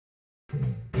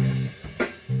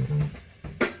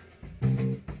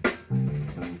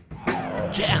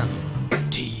Jam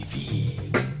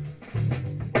TV.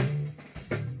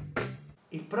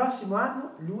 Il prossimo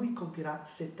anno lui compirà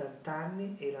 70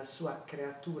 anni e la sua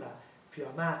creatura più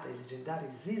amata e leggendaria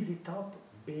ZZ Top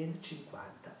ben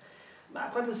 50. Ma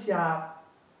quando si ha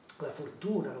la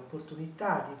fortuna,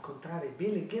 l'opportunità di incontrare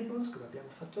Billy Gibbons, come abbiamo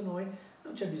fatto noi,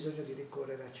 non c'è bisogno di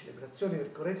ricorrere a celebrazioni o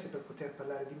ricorrenze per poter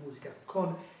parlare di musica.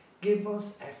 Con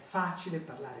Gibbons è facile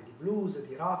parlare di blues,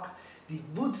 di rock, di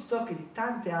Woodstock e di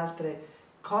tante altre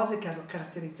cose che hanno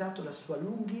caratterizzato la sua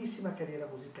lunghissima carriera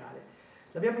musicale.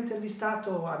 L'abbiamo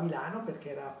intervistato a Milano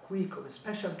perché era qui come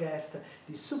special guest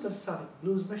di Supersonic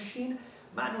Blues Machine,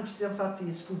 ma non ci siamo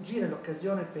fatti sfuggire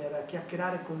l'occasione per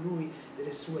chiacchierare con lui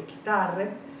delle sue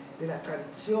chitarre, della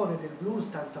tradizione del blues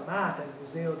tanto amata, il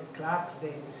museo di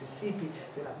Clarksdale, Mississippi,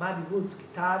 della Muddy Woods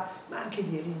Guitar, ma anche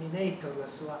di Eliminator, la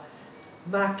sua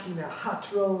macchina hot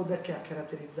rod che ha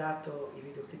caratterizzato i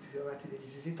videoclip più amati degli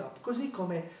ZZ Top, così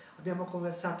come abbiamo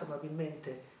conversato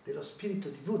amabilmente dello spirito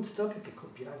di Woodstock, che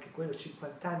compirà anche quello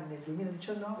 50 anni nel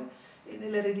 2019, e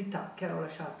nell'eredità che hanno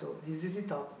lasciato gli ZZ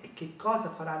Top e che cosa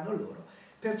faranno loro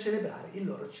per celebrare il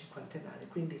loro cinquantennale.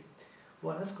 Quindi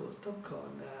buon ascolto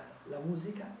con la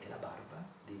musica e la barba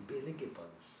di Billy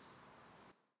Gibbons.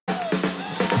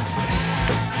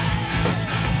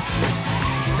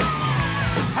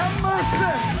 Have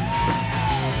mercy!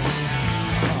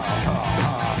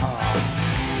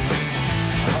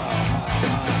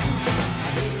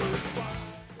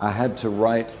 I had to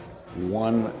write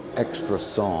one extra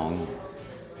song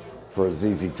for a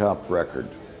ZZ Top record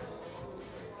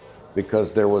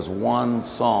because there was one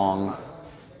song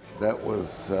that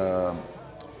was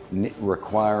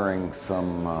requiring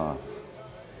some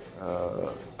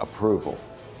approval.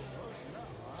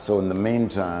 So in the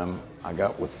meantime, I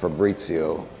got with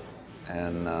Fabrizio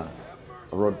and I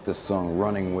wrote this song,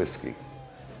 Running Whiskey.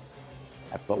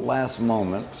 At the last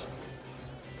moment,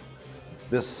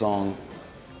 this song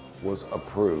was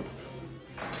approved.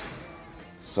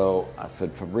 So I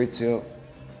said, Fabrizio,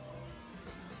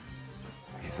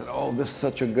 he said, oh, this is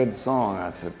such a good song. I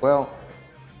said, well,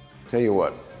 tell you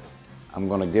what, I'm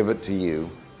gonna give it to you.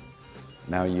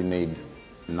 Now you need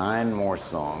 9 more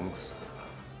songs.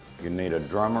 You need a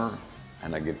drummer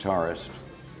and a guitarist,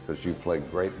 because you play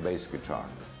great bass guitar.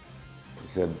 He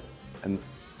said, and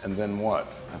then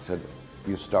what? I said,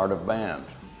 you start a band.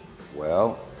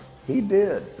 Well, he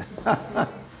did.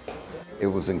 It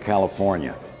was in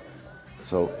California.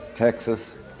 So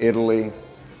Texas, Italy,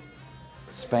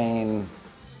 Spain,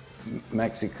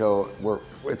 Mexico,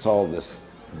 it's all this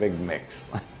big mix,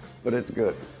 but it's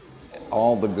good.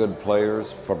 All the good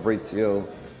players, Fabrizio,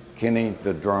 Kenny,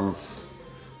 the drums,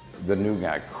 the new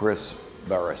guy, Chris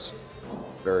Barris,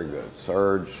 very good.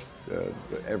 Serge,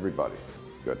 everybody,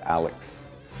 good. Alex.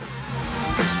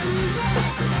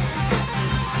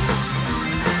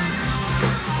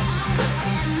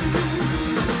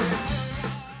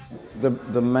 The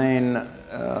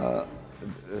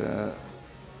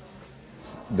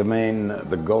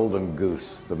golden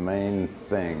goose, the main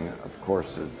thing, of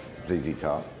course, is ZZ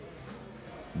Top.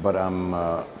 But I'm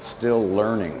still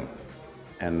learning,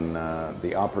 and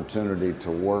the opportunity to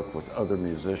work with other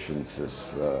musicians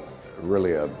is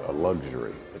really a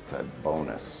luxury. It's a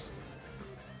bonus,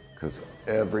 because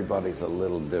everybody's a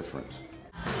little different.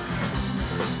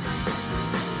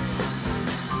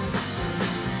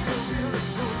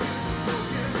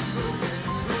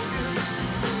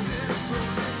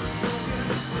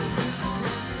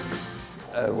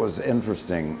 It was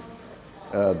interesting.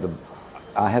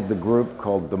 I had the group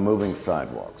called the Moving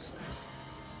Sidewalks.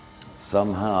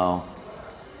 Somehow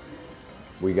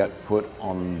we got put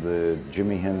on the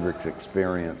Jimi Hendrix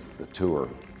Experience, the tour.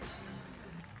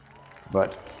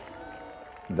 But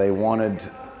they wanted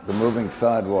the Moving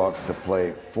Sidewalks to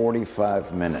play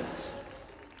 45 minutes.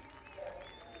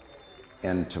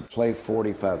 And to play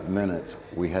 45 minutes,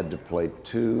 we had to play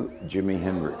 2 Jimi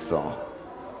Hendrix songs.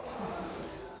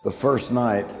 The first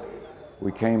night,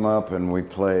 we came up and we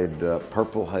played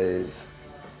Purple Haze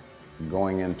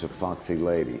going into Foxy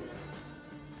Lady.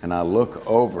 And I look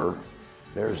over,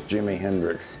 there's Jimi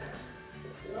Hendrix.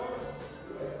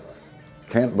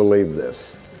 Can't believe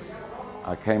this.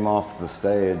 I came off the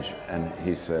stage and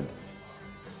he said,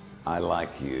 I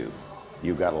like you.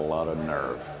 You got a lot of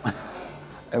nerve.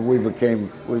 And we became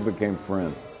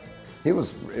friends. It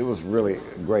was really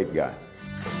a great guy.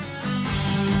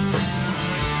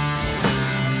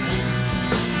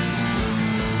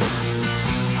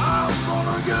 I'm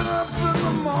gonna get up in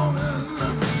the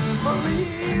morning,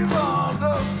 believe all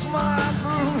dust my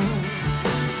broom.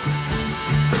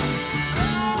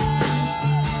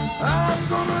 I'm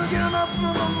gonna get up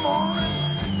in the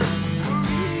morning,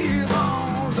 believe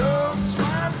all dust my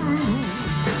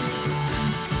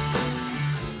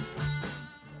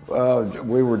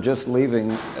We were just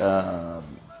leaving.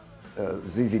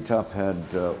 ZZ Top had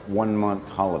 1 month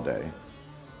holiday,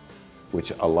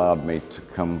 which allowed me to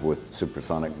come with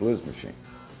Supersonic Blues Machine.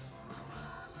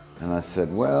 And I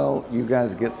said, well, you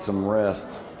guys get some rest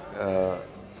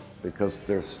because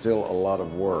there's still a lot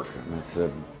of work. And they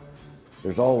said,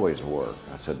 there's always work.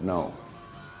 I said, no,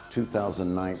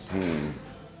 2019,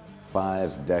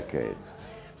 5 decades.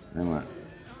 And they went,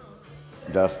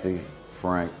 Dusty,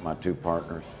 Frank, my 2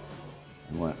 partners,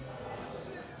 and went,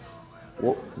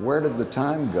 well, where did the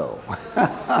time go?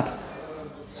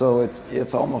 So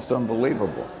it's almost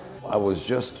unbelievable. I was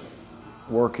just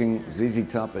working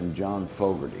ZZ Top and John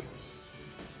Fogerty.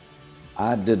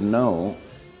 I didn't know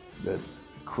that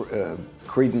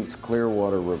Creedence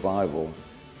Clearwater Revival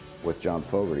with John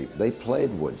Fogerty, they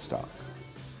played Woodstock.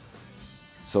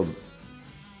 So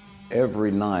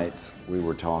every night we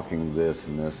were talking this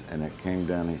and this, and it came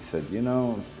down, he said, you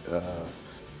know,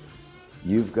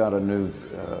 you've got a new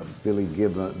Billy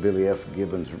F.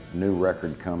 Gibbons new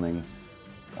record coming,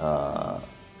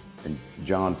 and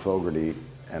John Fogerty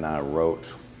and I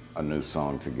wrote a new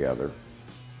song together.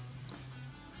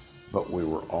 But we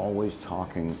were always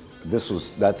talking,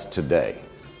 that's today,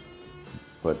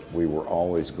 but we were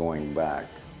always going back,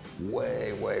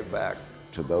 way, way back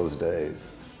to those days.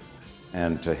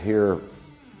 And to hear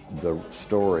the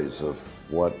stories of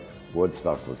what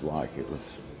Woodstock was like, it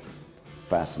was a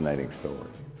fascinating story.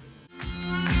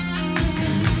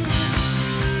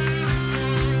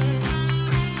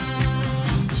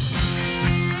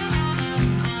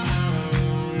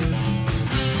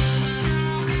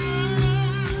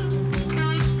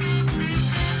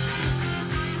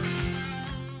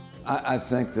 I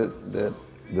think that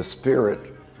the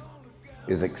spirit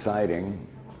is exciting.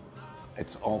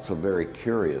 It's also very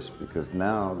curious because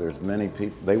now there's many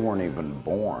people, they weren't even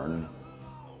born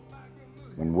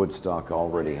when Woodstock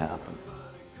already happened.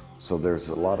 So there's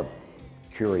a lot of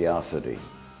curiosity.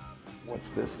 What's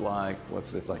this like?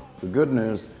 What's this like? The good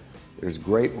news, there's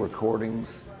great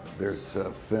recordings, there's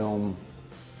film,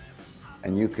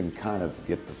 and you can kind of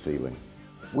get the feeling.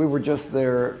 We were just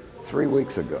there 3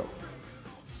 weeks ago,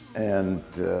 and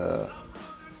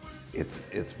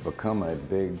it's become a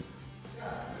big,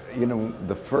 you know,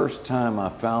 the first time I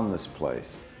found this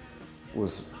place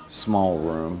was small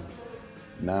room.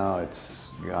 Now it's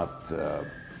got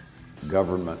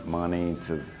government money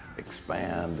to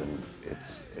expand, and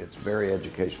it's very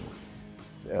educational.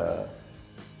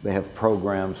 They have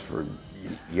programs for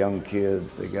young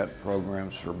kids. They got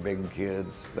programs for big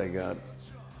kids. They got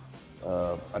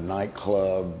a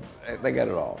nightclub. They got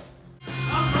it all.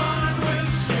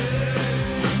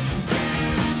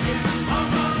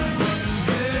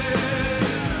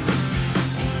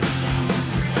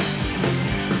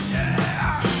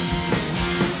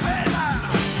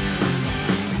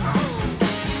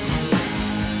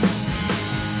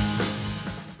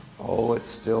 Oh, it's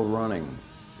still running,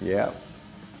 yeah.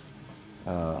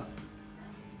 But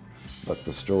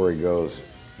the story goes,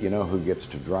 you know who gets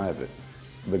to drive it?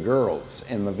 The girls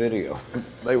in the video.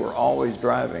 They were always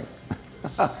driving.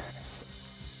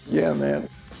 Yeah, man.